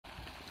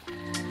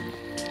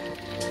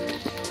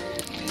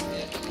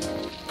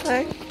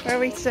So, where are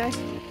we today?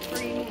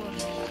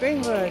 Greenwood.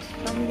 Greenwood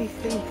Family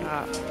Theme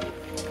Park.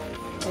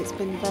 It's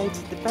been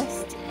voted the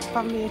best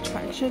family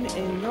attraction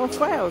in North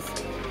Wales.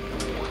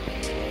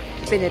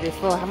 Been here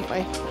before, haven't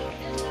we?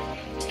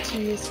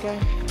 2 years ago.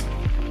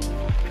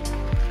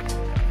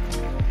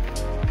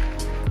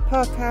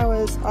 Park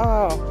hours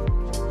are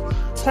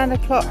 10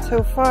 o'clock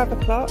till 5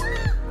 o'clock,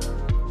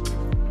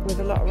 with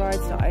a lot of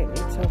rides not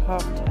opening till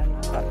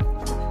 10:30, but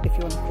if you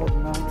want to call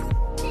them rides.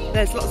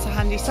 There's lots of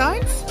handy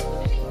signs.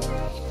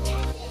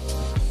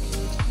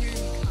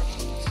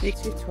 You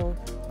can talk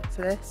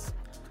to this.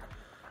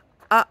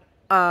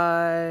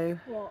 Uh-oh.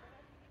 What?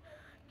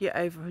 You're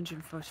over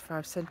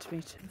 145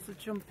 centimetres. It's a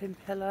jumping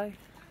pillow.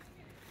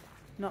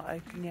 Not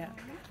open yet.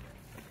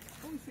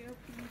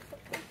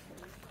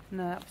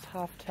 No, that was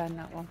 10:30,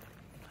 that one.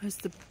 There's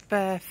the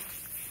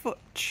barefoot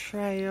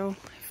trail.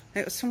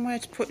 It was somewhere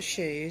to put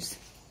shoes,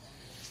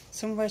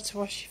 somewhere to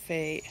wash your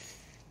feet,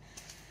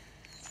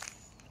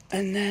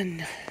 and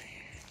then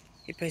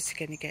you're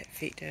basically going to get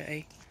feet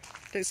dirty.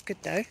 Looks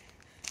good though.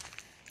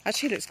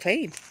 Actually looks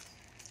clean.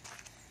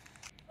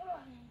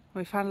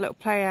 We found a little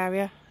play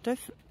area. I don't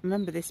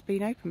remember this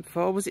being open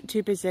before. Or was it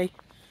too busy?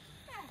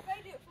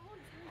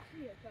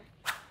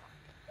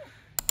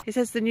 It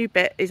says the new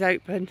bit is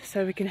open,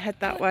 so we can head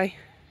that way.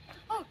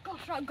 Oh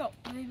gosh, I got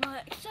my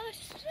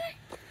exercise today.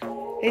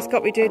 He's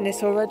got me doing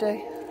this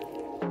already.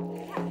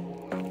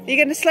 You're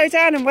going to slow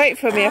down and wait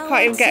for me. I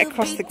can't even get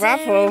across the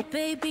gravel.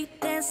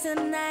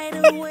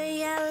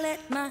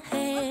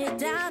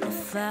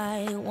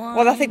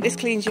 Well, I think this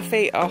cleans your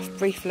feet off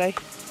briefly.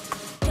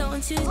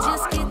 Is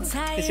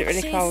it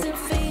really cold?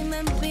 That's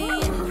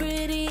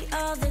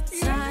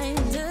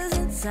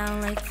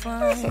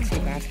not too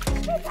bad.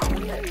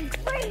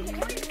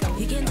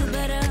 You can do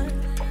better.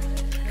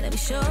 Let me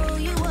show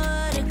you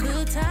what a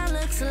good time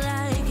looks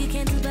like. You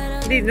can do better.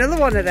 You need another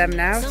one of them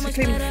now to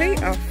clean your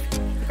feet off.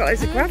 We've got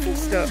loads of gravel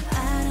stuck.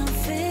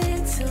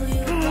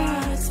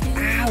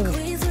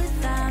 Ow.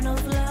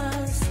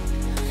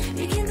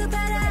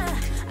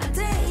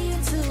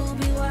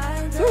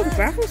 Oh, the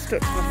gravel stuck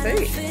to my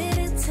feet.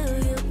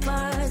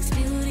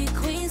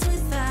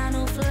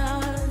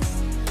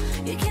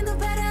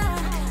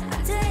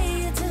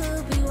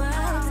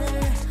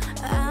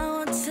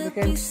 We're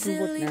going to some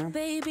wood now.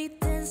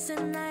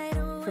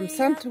 From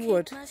sand to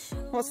wood.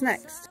 What's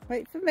next?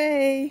 Wait for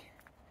me.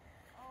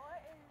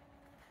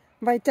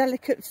 My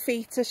delicate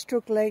feet are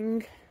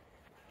struggling.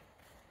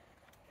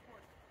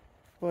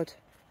 Wood.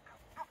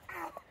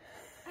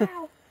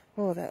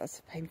 Oh, that was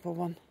a painful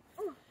one.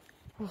 Oh,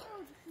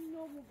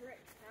 normal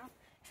bricks now.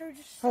 So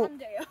just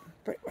sand here.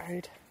 Brick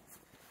road.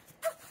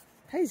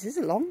 Hey, this is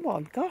a long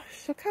one.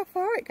 Gosh, look how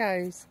far it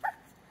goes.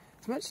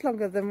 It's much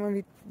longer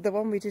than the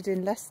one we did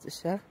in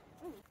Leicestershire.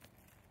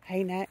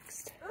 Hey,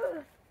 next.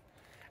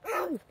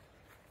 Ow.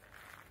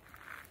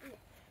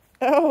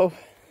 Oh.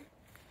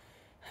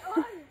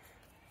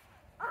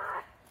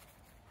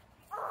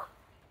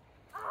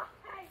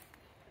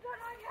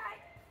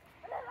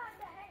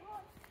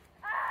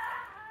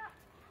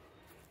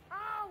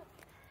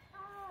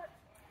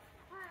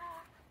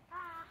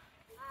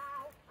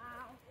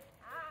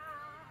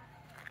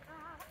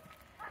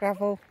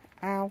 Gravel.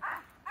 Ow.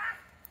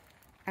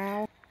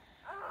 Ow.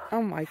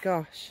 Oh my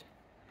gosh.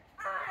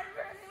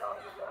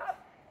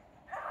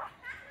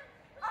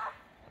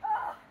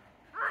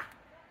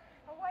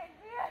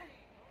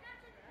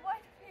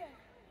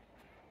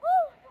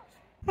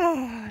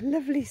 Oh,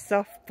 lovely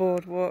soft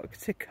boardwalk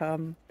to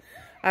come.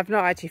 I've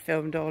not actually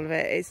filmed all of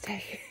it.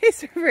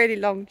 It's a really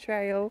long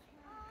trail.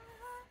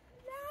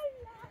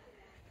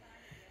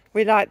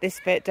 We like this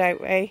bit, don't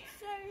we?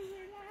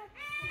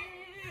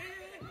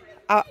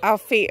 Our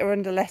feet are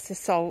under less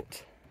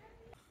assault.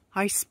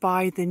 I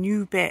spy the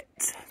new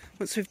bit.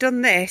 Once we've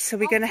done this, are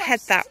we going to head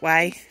that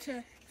way?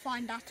 To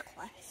find that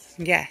quest.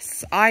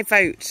 Yes, I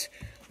vote.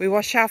 We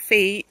wash our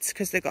feet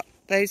because they've got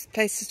those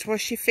places to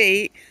wash your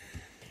feet.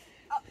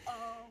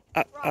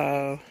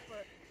 Uh-oh.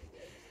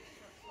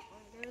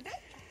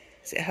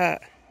 Does it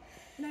hurt?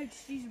 No,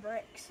 just use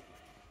bricks.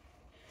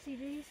 See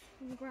these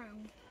on the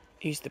ground?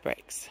 Use the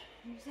bricks.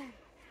 Use them.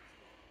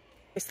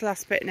 It's the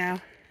last bit now.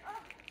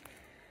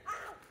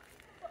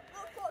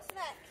 What's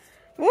next?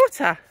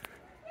 Water.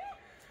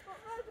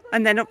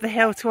 And then up the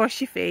hill to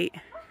wash your feet.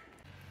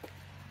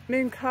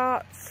 Moon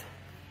carts.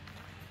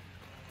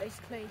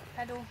 Basically,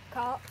 pedal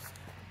carts.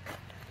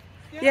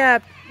 Yeah,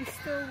 You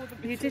still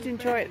wouldn't be you did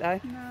enjoy it though.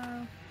 No.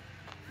 Have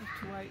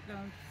to wait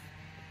though.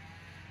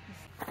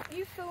 Are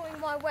you filming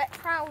my wet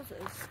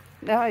trousers?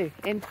 No,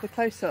 into the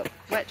close-up.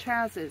 Wet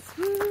trousers.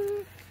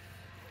 Woo.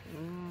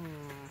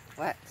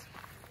 Wet.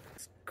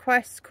 This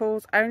quest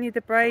calls only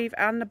the brave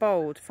and the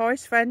bold.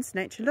 Forest friends,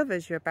 nature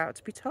lovers, you're about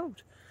to be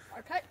told.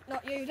 Okay,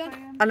 not you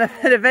then. On an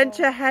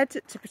adventure ahead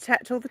to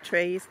protect all the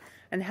trees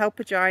and help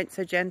a giant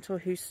so gentle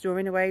who's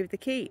snoring away with the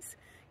keys.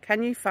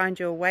 Can you find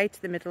your way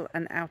to the middle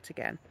and out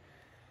again?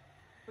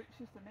 Which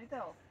is the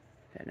middle?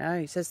 Don't know.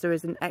 He says there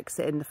is an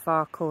exit in the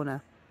far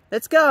corner.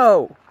 Let's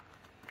go!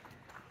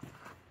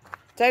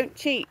 Don't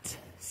cheat.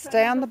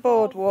 Stay on the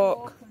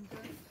boardwalk.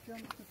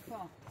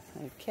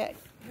 Okay.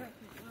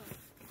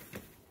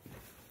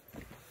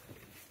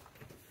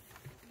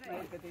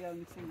 Maybe the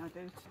only thing I do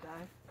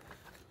today.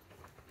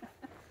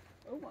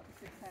 Oh, what's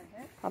it say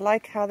here? I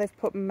like how they've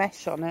put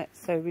mesh on it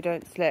so we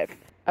don't slip.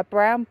 A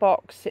brown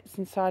box sits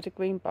inside a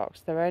green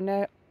box. There are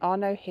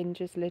no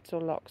hinges, lids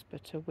or locks,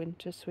 but a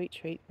winter sweet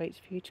treat waits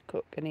for you to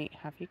cook and eat.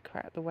 Have you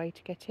cracked the way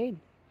to get in?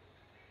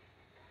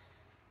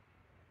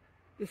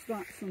 Is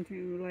that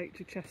something relate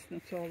to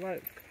chestnut or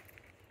oak?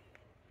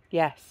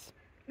 Yes.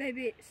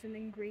 Maybe it's an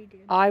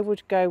ingredient. I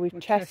would go with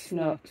Well,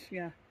 chestnut.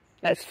 Yeah.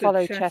 Let's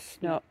follow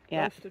chestnut.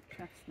 Yeah. Roasted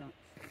chestnuts.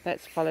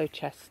 Let's follow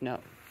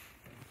chestnut.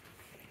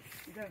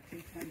 You don't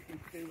think anything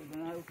to do with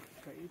an oak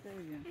tree, do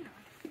you?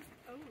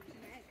 Oh, it's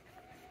an egg.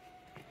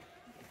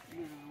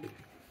 No.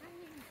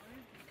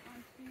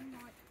 I've seen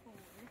like 4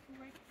 little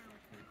red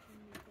houses in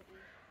the hall.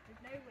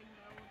 There's no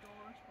window or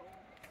door at all,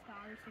 but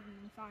stars hidden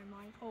inside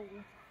my hole.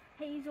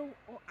 Hazel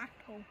or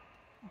apple?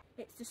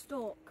 It's the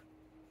stalk.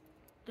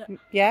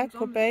 Yeah,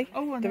 could be.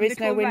 Oh, and there the is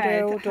no little window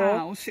red or door.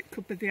 house, it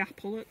could be the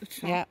apple at the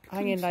top. Yeah,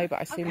 hanging low, but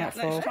I've seen that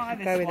let's before. try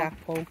this Go with one.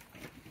 apple.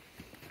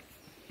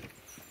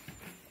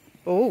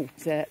 Oh,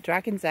 there's a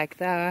dragon's egg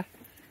there.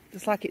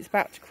 Looks like it's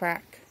about to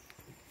crack.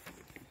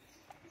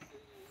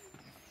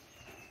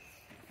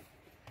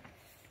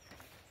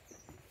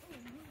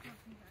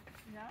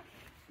 Yeah.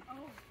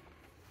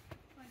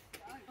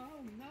 Oh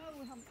no,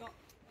 we haven't got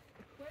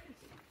a quiz.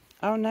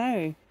 Oh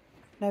no,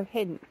 no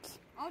hint.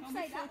 I'd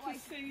say that way.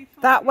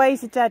 That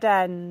way's a dead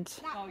end.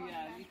 Oh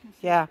yeah, you can see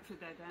Yeah. it's a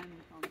dead end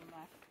on the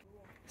left.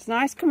 It's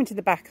nice coming to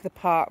the back of the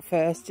park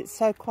first. It's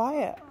so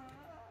quiet.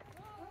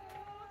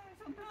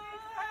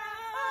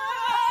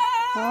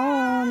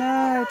 Oh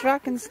no,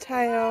 dragon's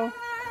tail.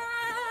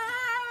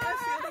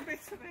 That's the other bit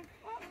of it.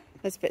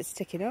 There's a bit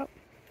sticking up.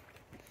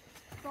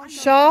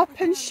 Sharp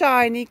and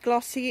shiny,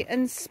 glossy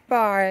and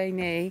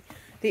spiny.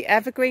 The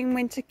evergreen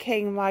winter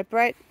king, my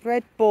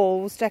red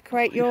balls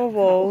decorate your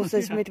walls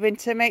as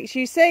midwinter makes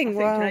you sing. I think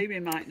Well, Jamie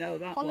might know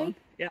that one.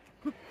 Yeah.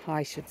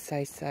 I should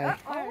say so.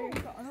 Oh,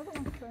 we've got another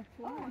one for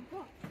Oh my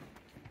god.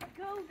 A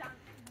girl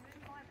dancing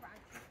with my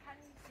branches. Can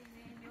you see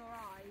me in your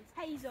eyes?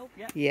 Hazel.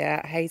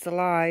 Yeah, hazel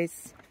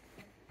eyes.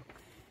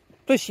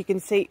 Plus you can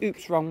see,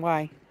 oops, wrong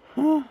way.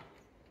 Ah.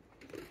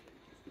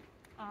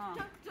 Dun,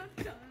 dun, dun.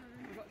 We've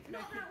got to Not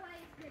make it- that way,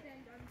 dead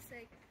end on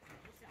sig.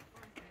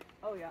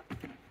 Oh yeah.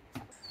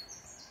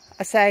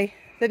 I say,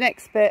 the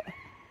next bit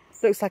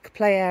looks like a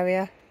play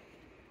area.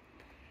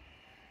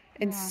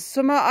 In Yeah.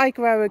 summer I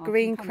grow a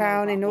green think I know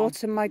crown, that in one.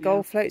 autumn my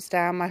gold floats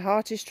down, my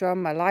heart is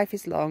strong, my life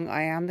is long,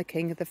 I am the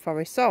king of the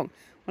forest song.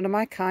 One of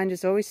my kind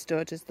has always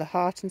stood as the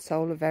heart and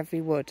soul of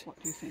every wood.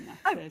 What do you think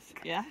that is?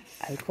 Yes.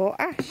 Oak or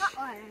ash? That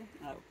way.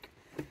 Oak.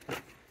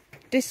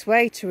 This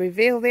way to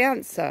reveal the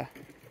answer.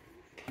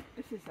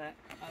 This is it.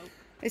 Oak.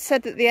 It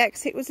said that the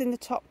exit was in the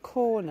top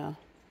corner.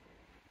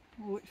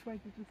 Well, which way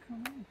did we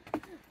come in?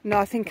 No,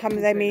 I think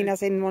they mean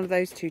as in one of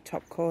those two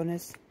top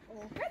corners.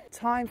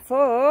 Time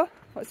for,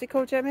 what's it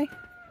called, Jamie?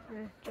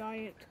 The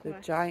giant The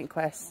quest. giant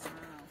quest. I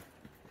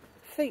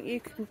think you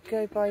can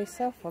go by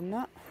yourself on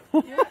that.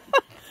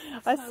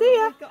 I see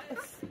ya.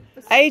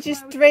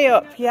 Ages 3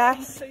 up,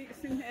 yes. So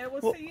it's in here.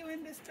 We'll see you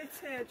in this bit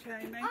here,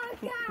 Jamie.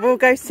 We'll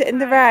go sit in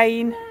the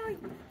rain.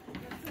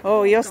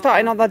 Oh, you're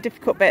starting on the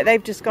difficult bit.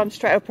 They've just gone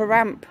straight up a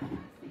ramp.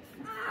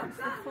 What's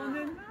the fun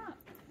in that?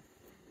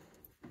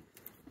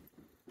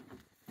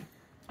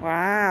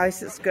 Wow,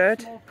 this is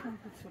good. More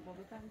comfortable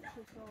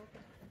adventures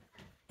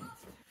or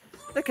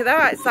Look at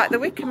that. It's like the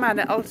Wicker Man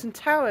at Alton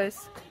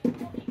Towers. You're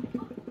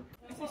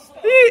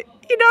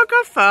not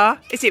gone far.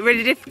 Is it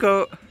really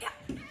difficult?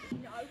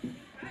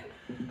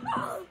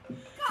 Oh,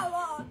 come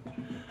on.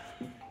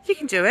 You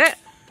can do it.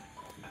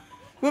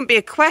 Wouldn't be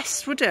a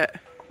quest, would it?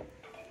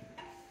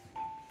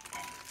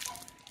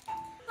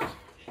 I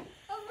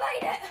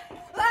made it.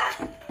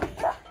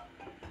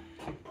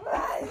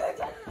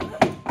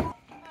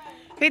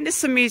 I think there's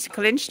some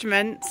musical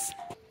instruments.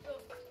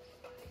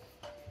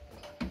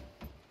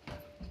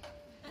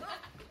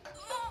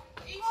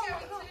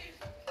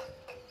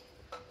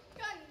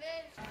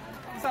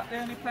 Is that the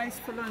only place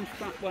for lunch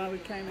back where we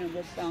came in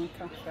with Down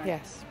Cafe?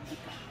 Yes.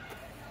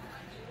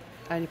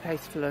 Only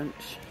place for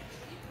lunch.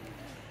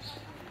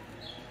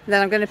 And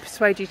then I'm going to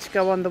persuade you to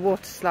go on the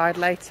water slide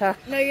later.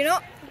 No, you're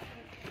not.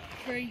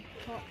 3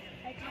 top.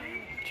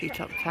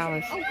 Treetop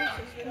Towers. Oh, gosh,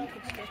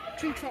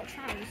 it's 2 top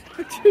towers.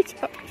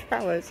 Treetop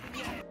Towers.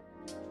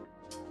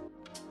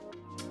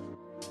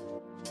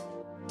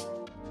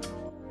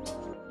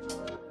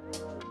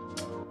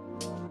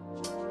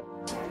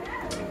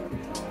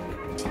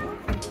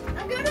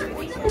 I'm going to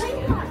be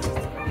the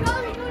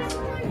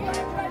last.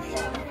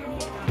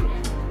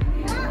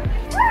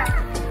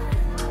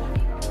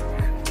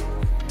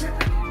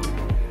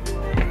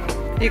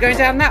 You're going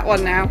down that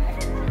one now?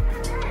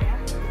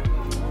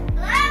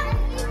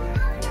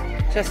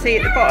 Shall I see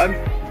at the bottom?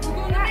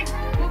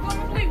 We'll go on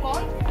the blue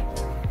one,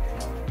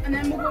 and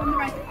then we'll go on the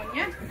red one,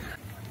 yeah?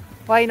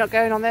 Why are you not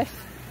going on this?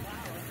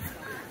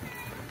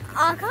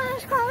 I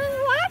can't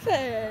remember what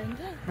happened.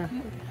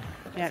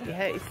 Yeah, you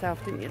hurt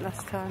yourself, didn't you,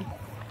 last time?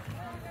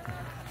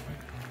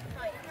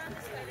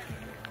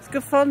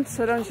 good fun,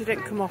 so long as you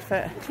didn't come off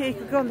it. Yeah, you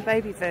could go on the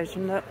baby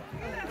version, look.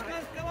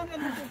 Go on the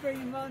little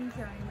green one,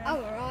 Jane. I'm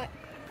alright.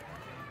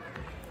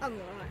 I'm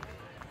alright.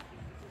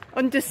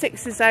 Under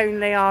 6s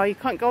only are. You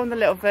can't go on the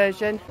little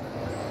version.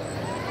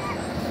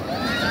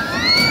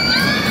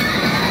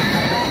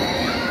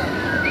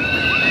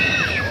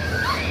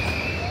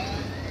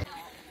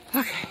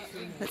 Okay,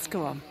 let's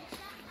go on.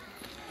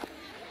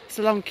 It's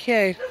a long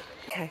queue.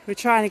 Okay, we're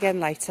trying again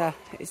later.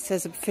 It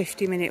says a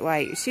 50-minute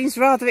wait. It seems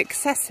rather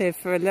excessive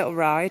for a little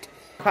ride.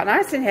 Quite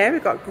nice in here.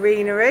 We've got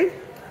greenery.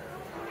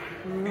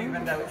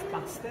 Even though it's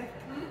plastic.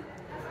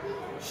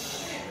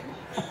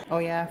 Oh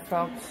yeah,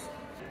 frogs.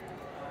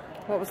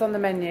 What was on the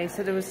menu?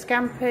 So there was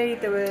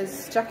scampi, there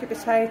was jacket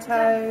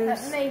potatoes,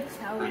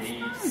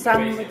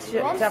 sandwiches.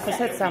 I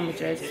said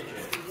sandwiches.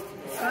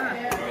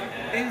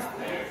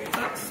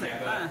 That's it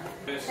there.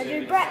 I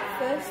do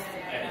breakfast,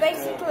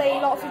 basically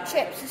lots of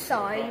chips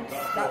aside,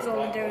 that's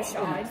all I do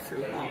aside.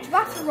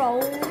 Tomato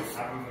rolls,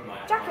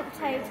 jacket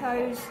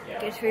potatoes,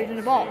 gives food in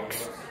a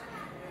box,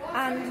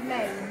 and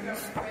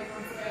mains.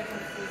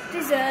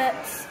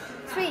 Desserts,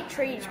 sweet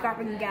treats, grab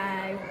and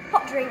go,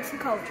 hot drinks and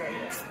cold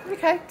drinks.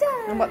 Okay,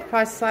 and what the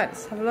price is like,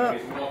 let's have a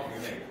look.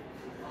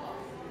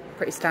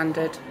 Pretty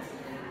standard.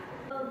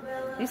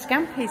 This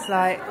scampi's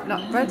like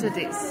not breaded,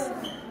 it's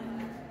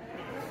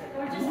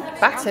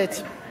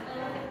battered.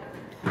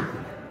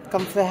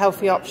 Gone for the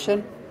healthy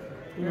option.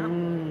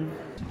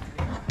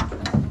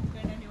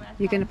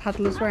 You're going to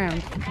paddle us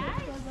round?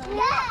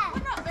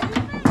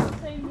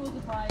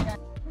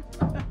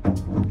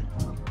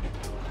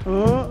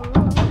 Oh.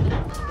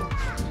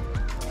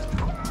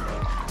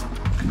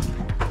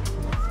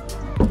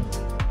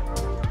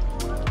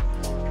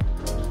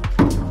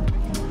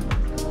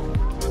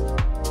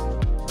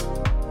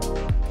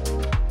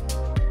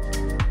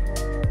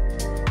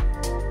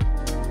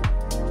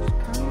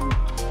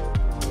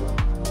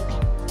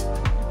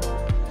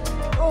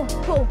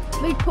 Pull,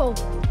 big pull.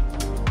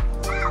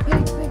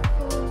 Big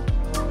pull.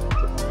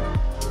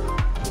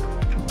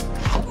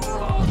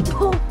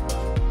 Pull.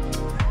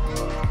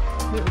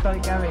 We've got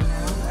it going now,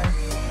 haven't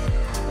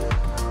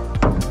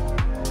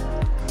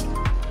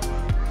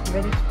we?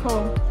 Ready to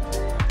pull?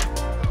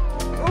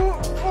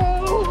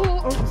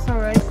 Oh,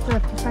 sorry, it's the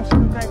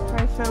professional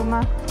GoPro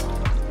filmer.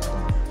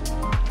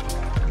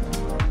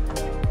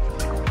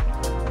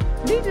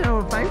 We need it on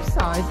both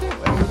sides, don't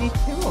we? We need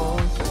 2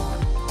 oars.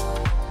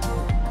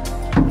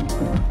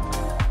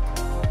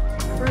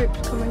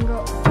 Rope's coming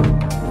up.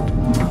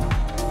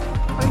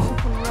 Close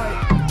up on the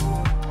rope.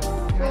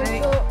 Ready?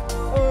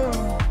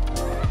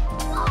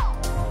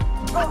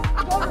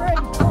 Don't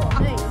really pull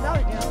me,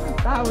 don't you?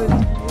 That was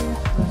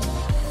useless.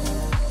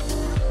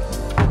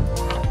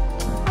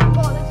 I've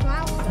got this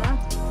house there.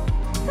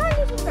 Tiny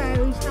little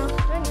fairies house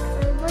straight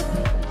over.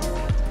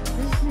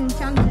 This is an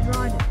enchanted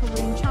ride, it's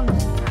probably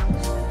enchanted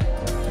house.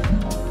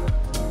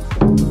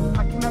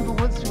 I can remember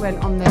once we went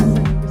on this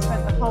and we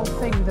spent the whole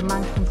thing with the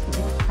man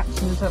constantly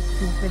catching us up because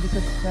he was really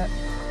good at it.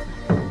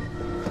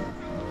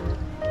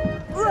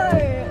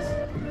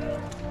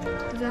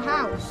 There's a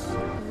house.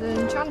 There's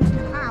an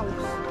enchanted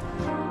house.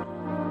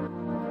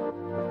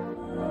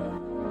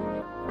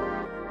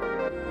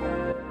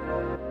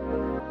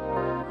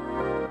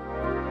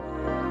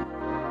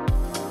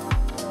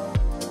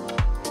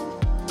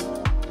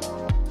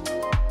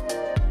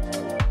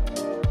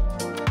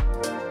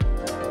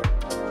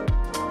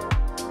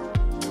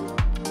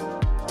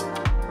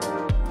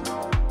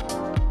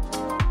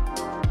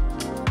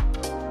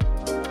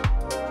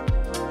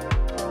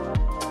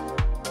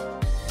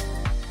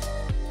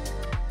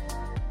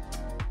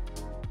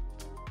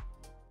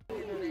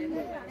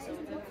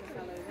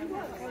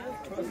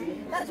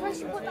 That's why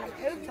she put that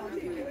coat on.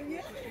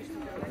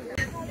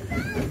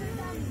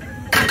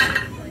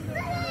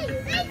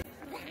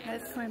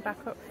 Let's swim back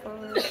up for...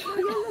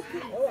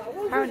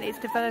 Apparently it's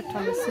developed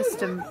on the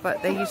system,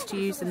 but they used to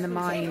use in the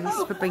mines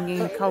for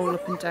bringing coal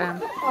up and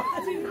down.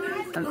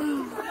 But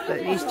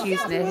they used to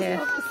use it here.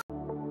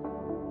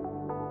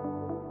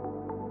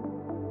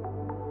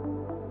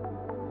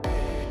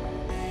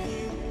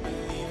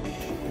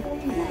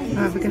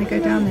 Right, we're going to go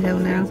down the hill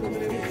now.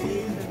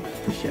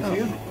 Push it up.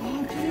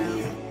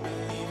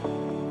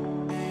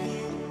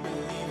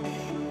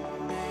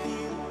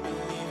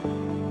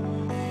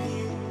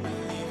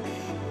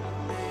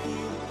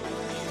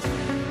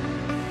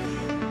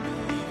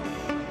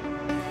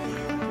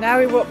 Now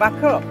we walk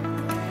back up.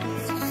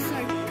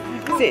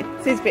 It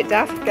seems a bit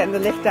daft getting the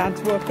lift down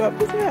to walk up,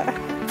 isn't it?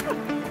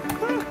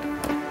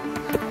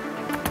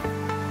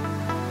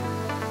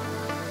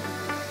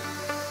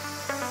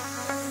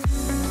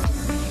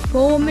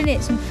 4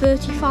 minutes and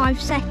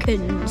 35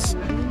 seconds.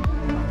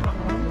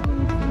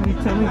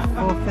 It's only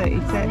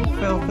 4:36,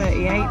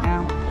 4:38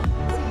 now.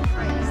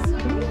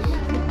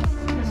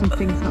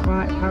 Something's not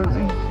right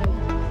apparently.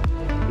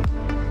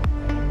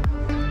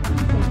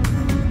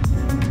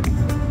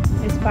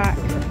 It's back,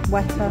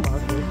 wetter.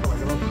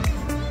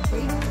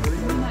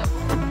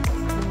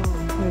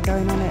 We're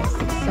going on it,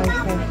 it's so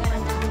cool.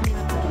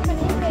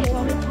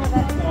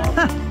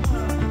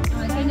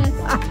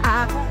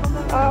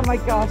 Oh my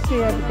gosh,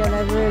 we are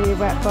gonna really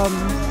wet bums.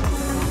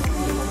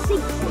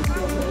 6.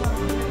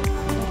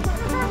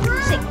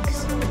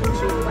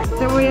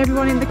 Don't worry,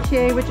 everyone in the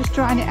queue, we're just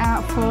trying it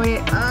out for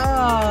you.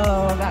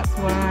 Oh, that's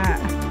wet.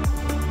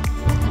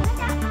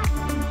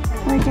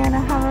 We're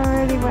gonna have a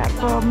really wet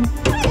bum.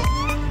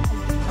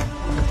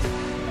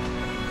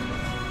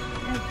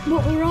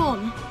 What we're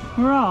on?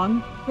 We're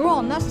on? We're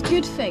on, that's a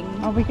good thing.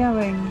 Are we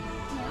going?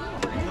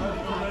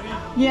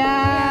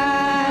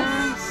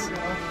 Yes!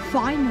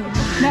 Finally.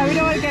 No, we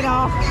don't want to get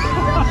off.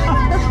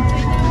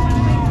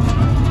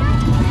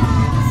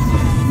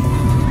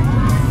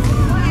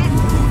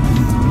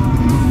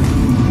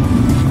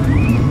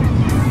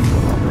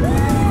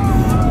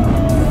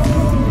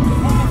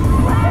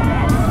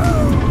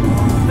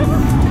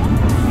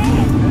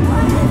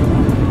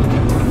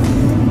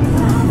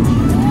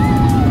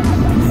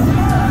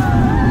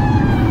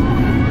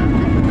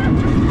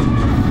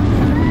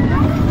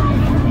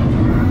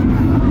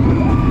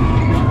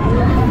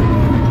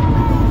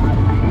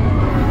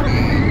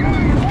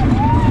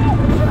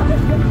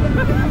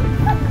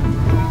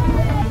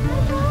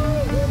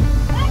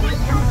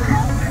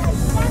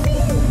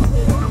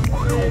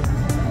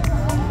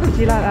 Do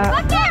you like that?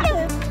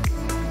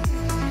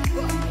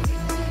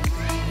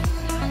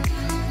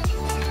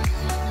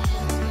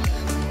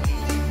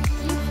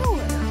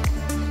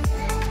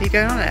 Are you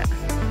going on it?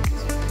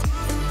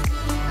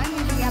 I'm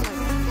in the yellow.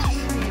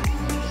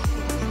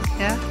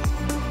 Yeah?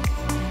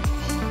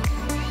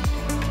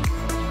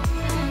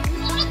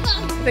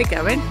 Are they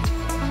going?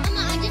 Mama,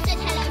 I just said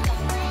hello.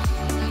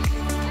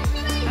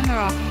 And they're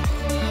off.